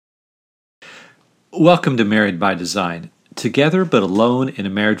Welcome to Married by Design. Together but alone in a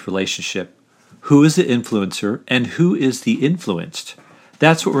marriage relationship. Who is the influencer and who is the influenced?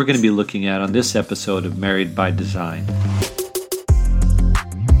 That's what we're going to be looking at on this episode of Married by Design.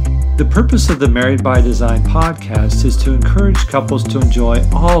 The purpose of the Married by Design podcast is to encourage couples to enjoy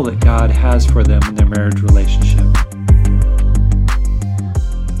all that God has for them in their marriage relationship.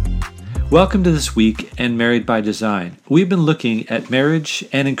 Welcome to This Week and Married by Design. We've been looking at marriage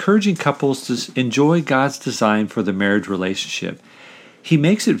and encouraging couples to enjoy God's design for the marriage relationship. He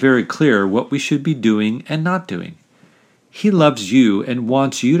makes it very clear what we should be doing and not doing. He loves you and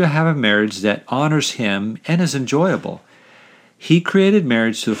wants you to have a marriage that honors Him and is enjoyable. He created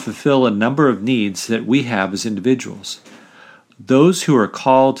marriage to fulfill a number of needs that we have as individuals. Those who are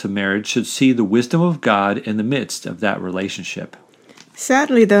called to marriage should see the wisdom of God in the midst of that relationship.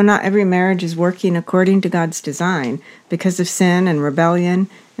 Sadly, though, not every marriage is working according to God's design. Because of sin and rebellion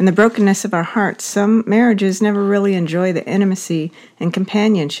and the brokenness of our hearts, some marriages never really enjoy the intimacy and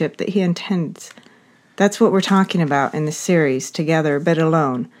companionship that He intends. That's what we're talking about in this series, Together but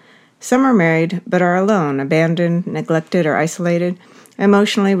Alone. Some are married but are alone, abandoned, neglected, or isolated,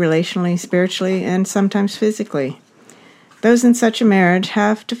 emotionally, relationally, spiritually, and sometimes physically. Those in such a marriage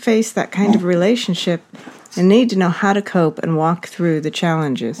have to face that kind of relationship and need to know how to cope and walk through the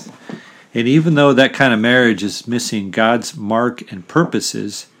challenges. And even though that kind of marriage is missing God's mark and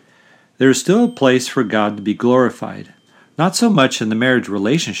purposes, there is still a place for God to be glorified, not so much in the marriage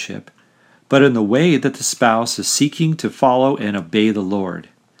relationship, but in the way that the spouse is seeking to follow and obey the Lord.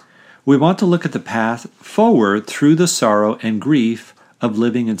 We want to look at the path forward through the sorrow and grief of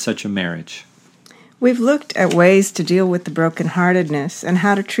living in such a marriage. We've looked at ways to deal with the brokenheartedness and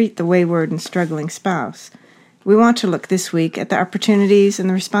how to treat the wayward and struggling spouse. We want to look this week at the opportunities and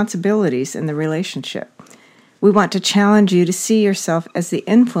the responsibilities in the relationship. We want to challenge you to see yourself as the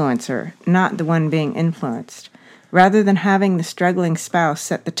influencer, not the one being influenced. Rather than having the struggling spouse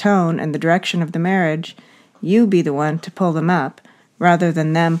set the tone and the direction of the marriage, you be the one to pull them up, rather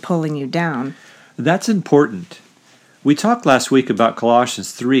than them pulling you down. That's important. We talked last week about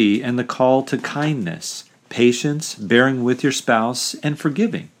Colossians 3 and the call to kindness, patience, bearing with your spouse, and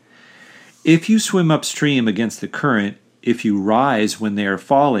forgiving. If you swim upstream against the current, if you rise when they are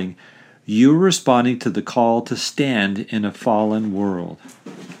falling, you are responding to the call to stand in a fallen world.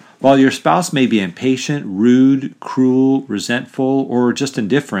 While your spouse may be impatient, rude, cruel, resentful, or just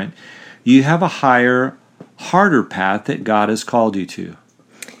indifferent, you have a higher, harder path that God has called you to.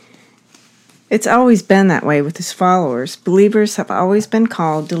 It's always been that way with His followers. Believers have always been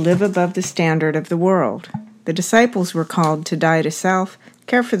called to live above the standard of the world. The disciples were called to die to self,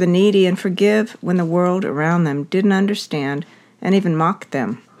 care for the needy, and forgive when the world around them didn't understand and even mocked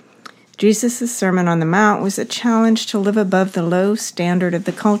them. Jesus' Sermon on the Mount was a challenge to live above the low standard of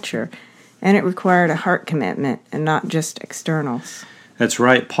the culture, and it required a heart commitment and not just externals. That's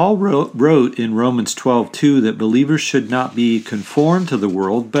right. Paul wrote in Romans 12:2 that believers should not be conformed to the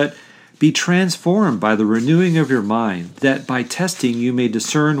world, but be transformed by the renewing of your mind, that by testing you may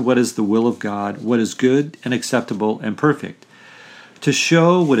discern what is the will of God, what is good and acceptable and perfect. To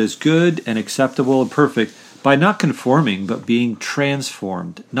show what is good and acceptable and perfect by not conforming but being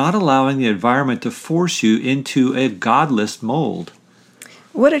transformed, not allowing the environment to force you into a godless mold.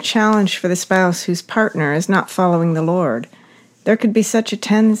 What a challenge for the spouse whose partner is not following the Lord. There could be such a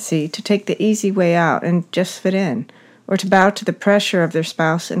tendency to take the easy way out and just fit in, or to bow to the pressure of their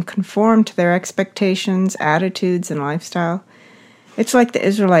spouse and conform to their expectations, attitudes, and lifestyle. It's like the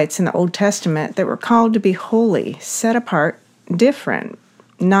Israelites in the Old Testament that were called to be holy, set apart, different,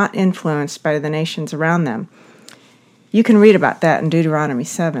 not influenced by the nations around them. You can read about that in Deuteronomy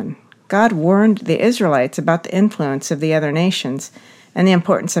 7. God warned the Israelites about the influence of the other nations and the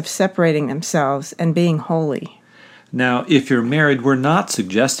importance of separating themselves and being holy. Now, if you're married, we're not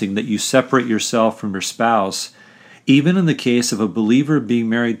suggesting that you separate yourself from your spouse. Even in the case of a believer being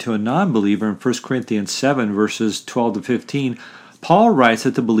married to a non-believer in 1 Corinthians 7, verses 12 to 15, Paul writes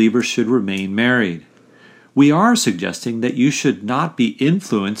that the believer should remain married. We are suggesting that you should not be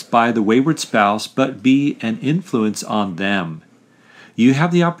influenced by the wayward spouse, but be an influence on them. You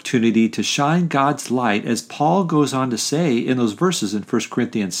have the opportunity to shine God's light, as Paul goes on to say in those verses in 1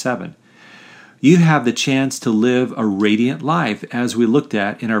 Corinthians 7. You have the chance to live a radiant life, as we looked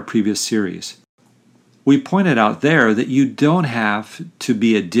at in our previous series. We pointed out there that you don't have to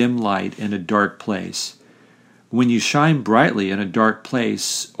be a dim light in a dark place. When you shine brightly in a dark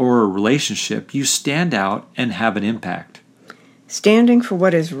place or a relationship, you stand out and have an impact. Standing for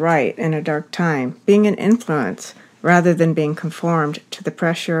what is right in a dark time, being an influence rather than being conformed to the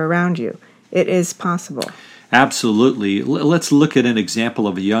pressure around you. It is possible. Absolutely. Let's look at an example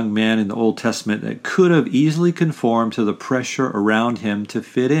of a young man in the Old Testament that could have easily conformed to the pressure around him to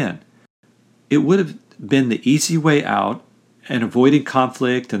fit in. It would have been the easy way out and avoiding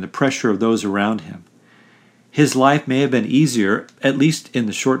conflict and the pressure of those around him. His life may have been easier, at least in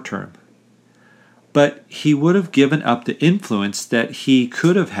the short term. But he would have given up the influence that he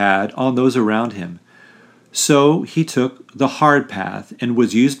could have had on those around him. So he took the hard path and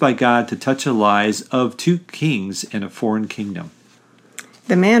was used by God to touch the lives of two kings in a foreign kingdom.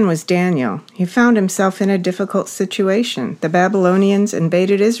 The man was Daniel. He found himself in a difficult situation. The Babylonians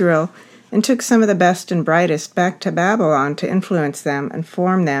invaded Israel and took some of the best and brightest back to Babylon to influence them and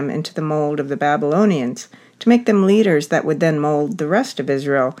form them into the mold of the Babylonians, to make them leaders that would then mold the rest of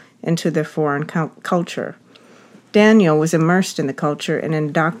Israel into their foreign culture. Daniel was immersed in the culture and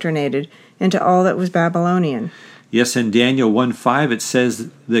indoctrinated into all that was Babylonian. Yes, in Daniel 1:5 it says,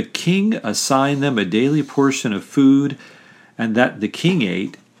 the king assigned them a daily portion of food, and that the king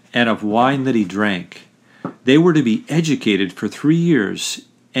ate, and of wine that he drank. They were to be educated for 3 years,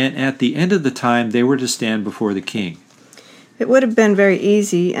 and at the end of the time they were to stand before the king. It would have been very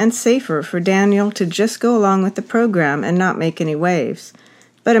easy and safer for Daniel to just go along with the program and not make any waves.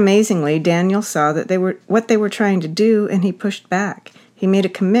 But amazingly, Daniel saw that what they were trying to do, and he pushed back. He made a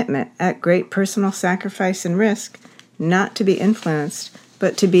commitment at great personal sacrifice and risk, not to be influenced,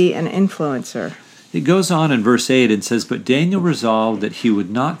 but to be an influencer. It goes on in verse 8 and says, but Daniel resolved that he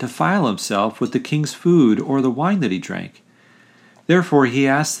would not defile himself with the king's food or the wine that he drank. Therefore he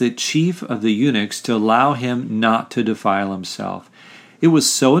asked the chief of the eunuchs to allow him not to defile himself. It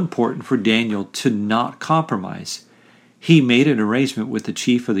was so important for Daniel to not compromise. He made an arrangement with the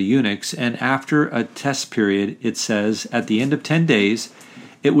chief of the eunuchs, and after a test period, it says, at the end of 10 days,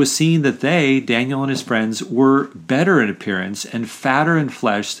 it was seen that they, Daniel and his friends, were better in appearance and fatter in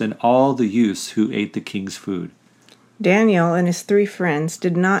flesh than all the youths who ate the king's food. Daniel and his 3 friends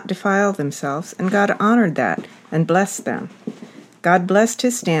did not defile themselves, and God honored that and blessed them. God blessed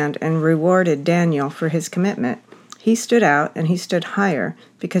his stand and rewarded Daniel for his commitment. He stood out and he stood higher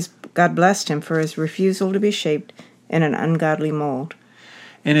because God blessed him for his refusal to be shaped in an ungodly mold.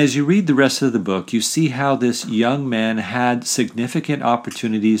 And as you read the rest of the book, you see how this young man had significant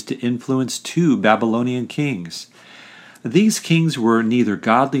opportunities to influence 2 Babylonian kings. These kings were neither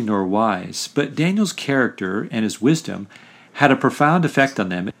godly nor wise, but Daniel's character and his wisdom had a profound effect on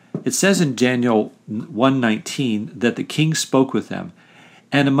them. It says in Daniel 1:19 that the king spoke with them,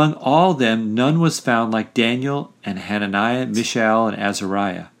 and among all them none was found like Daniel and Hananiah, Mishael, and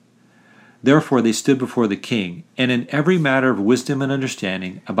Azariah. Therefore they stood before the king, and in every matter of wisdom and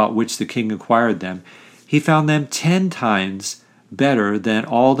understanding about which the king inquired them, he found them 10 times better than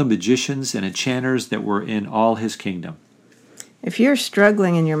all the magicians and enchanters that were in all his kingdom. If you're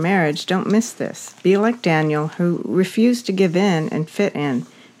struggling in your marriage, don't miss this. Be like Daniel, who refused to give in and fit in.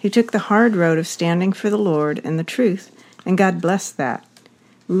 He took the hard road of standing for the Lord and the truth, and God blessed that.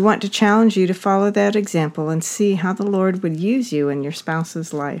 We want to challenge you to follow that example and see how the Lord would use you in your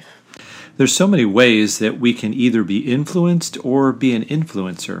spouse's life. There's so many ways that we can either be influenced or be an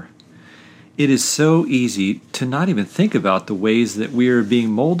influencer. It is so easy to not even think about the ways that we are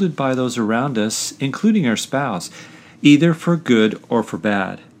being molded by those around us, including our spouse, either for good or for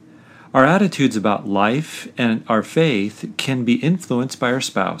bad. Our attitudes about life and our faith can be influenced by our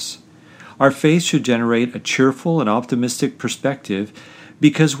spouse. Our faith should generate a cheerful and optimistic perspective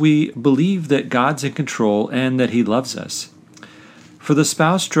because we believe that God's in control and that He loves us. For the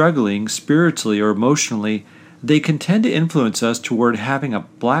spouse struggling spiritually or emotionally, they can tend to influence us toward having a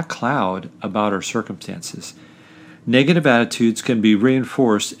black cloud about our circumstances. Negative attitudes can be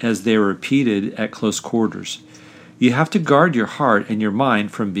reinforced as they are repeated at close quarters. You have to guard your heart and your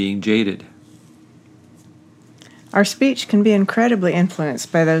mind from being jaded. Our speech can be incredibly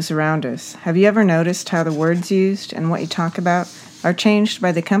influenced by those around us. Have you ever noticed how the words used and what you talk about are changed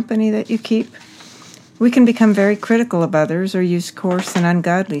by the company that you keep? We can become very critical of others or use coarse and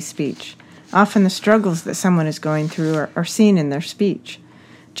ungodly speech. Often the struggles that someone is going through are seen in their speech.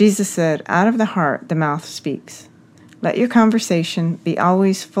 Jesus said, "Out of the heart the mouth speaks." Let your conversation be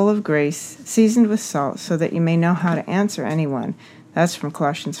always full of grace, seasoned with salt, so that you may know how to answer anyone. That's from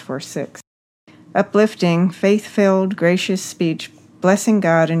Colossians 4:6. Uplifting, faith-filled, gracious speech, blessing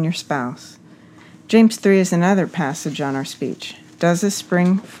God and your spouse. James 3 is another passage on our speech. Does a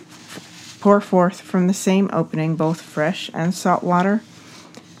spring pour forth from the same opening both fresh and salt water?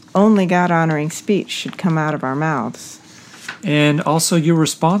 Only God-honoring speech should come out of our mouths. And also your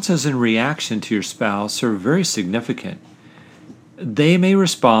responses and reaction to your spouse are very significant. They may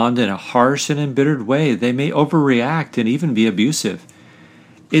respond in a harsh and embittered way. They may overreact and even be abusive.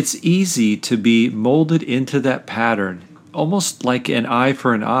 It's easy to be molded into that pattern, almost like an eye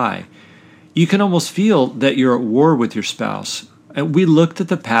for an eye. You can almost feel that you're at war with your spouse. And we looked at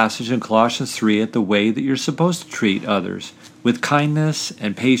the passage in Colossians 3 at the way that you're supposed to treat others, with kindness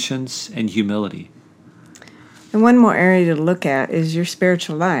and patience and humility. And one more area to look at is your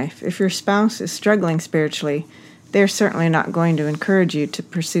spiritual life. If your spouse is struggling spiritually, they're certainly not going to encourage you to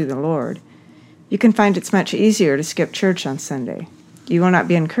pursue the Lord. You can find it's much easier to skip church on Sunday. You will not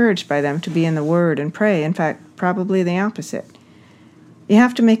be encouraged by them to be in the Word and pray. In fact, probably the opposite. You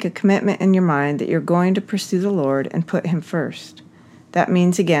have to make a commitment in your mind that you're going to pursue the Lord and put Him first. That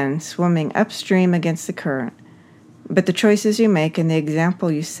means, again, swimming upstream against the current. But the choices you make and the example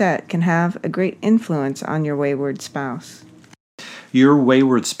you set can have a great influence on your wayward spouse. Your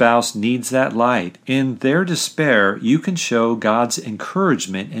wayward spouse needs that light. In their despair, you can show God's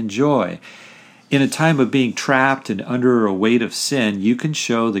encouragement and joy. In a time of being trapped and under a weight of sin, you can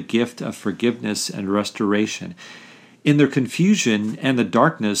show the gift of forgiveness and restoration. In their confusion and the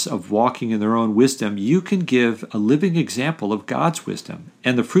darkness of walking in their own wisdom, you can give a living example of God's wisdom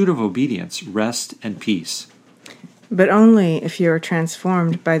and the fruit of obedience, rest, and peace. But only if you are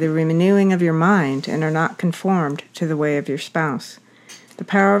transformed by the renewing of your mind and are not conformed to the way of your spouse. The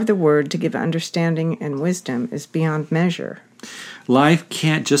power of the Word to give understanding and wisdom is beyond measure. Life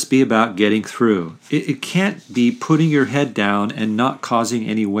can't just be about getting through. It can't be putting your head down and not causing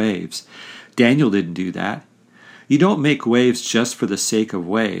any waves. Daniel didn't do that. You don't make waves just for the sake of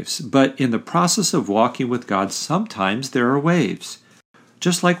waves, but in the process of walking with God, sometimes there are waves.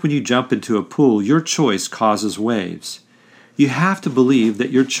 Just like when you jump into a pool, your choice causes waves. You have to believe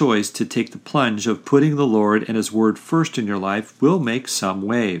that your choice to take the plunge of putting the Lord and His Word first in your life will make some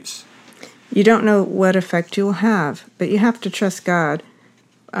waves. You don't know what effect you will have, but you have to trust God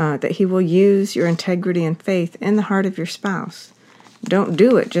that He will use your integrity and faith in the heart of your spouse. Don't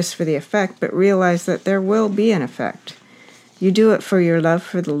do it just for the effect, but realize that there will be an effect. You do it for your love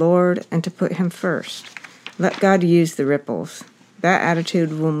for the Lord and to put Him first. Let God use the ripples. That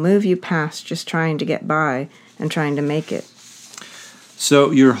attitude will move you past just trying to get by and trying to make it.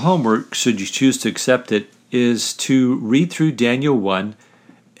 So your homework, should you choose to accept it, is to read through Daniel 1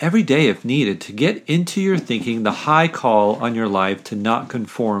 every day if needed, to get into your thinking the high call on your life to not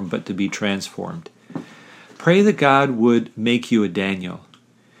conform but to be transformed. Pray that God would make you a Daniel.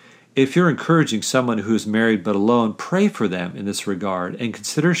 If you're encouraging someone who is married but alone, pray for them in this regard and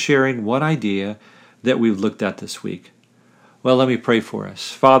consider sharing one idea that we've looked at this week. Well, let me pray for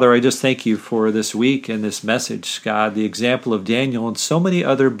us. Father, I just thank you for this week and this message, God, the example of Daniel and so many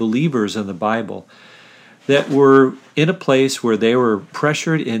other believers in the Bible that were in a place where they were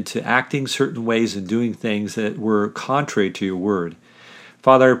pressured into acting certain ways and doing things that were contrary to your word.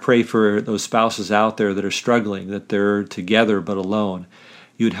 Father, I pray for those spouses out there that are struggling, that they're together but alone.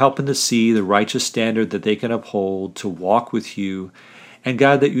 You would help them to see the righteous standard that they can uphold, to walk with you, and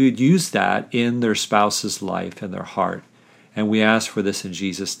God, that you would use that in their spouse's life and their heart. And we ask for this in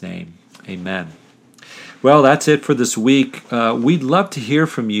Jesus' name. Amen. Well, that's it for this week. We'd love to hear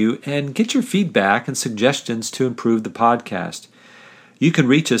from you and get your feedback and suggestions to improve the podcast. You can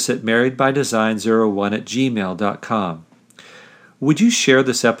reach us at marriedbydesign01@gmail.com. Would you share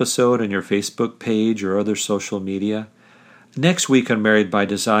this episode on your Facebook page or other social media? Next week on Married by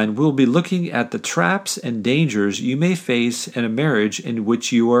Design, we'll be looking at the traps and dangers you may face in a marriage in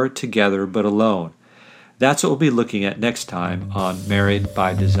which you are together but alone. That's what we'll be looking at next time on Married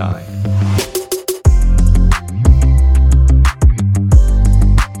by Design.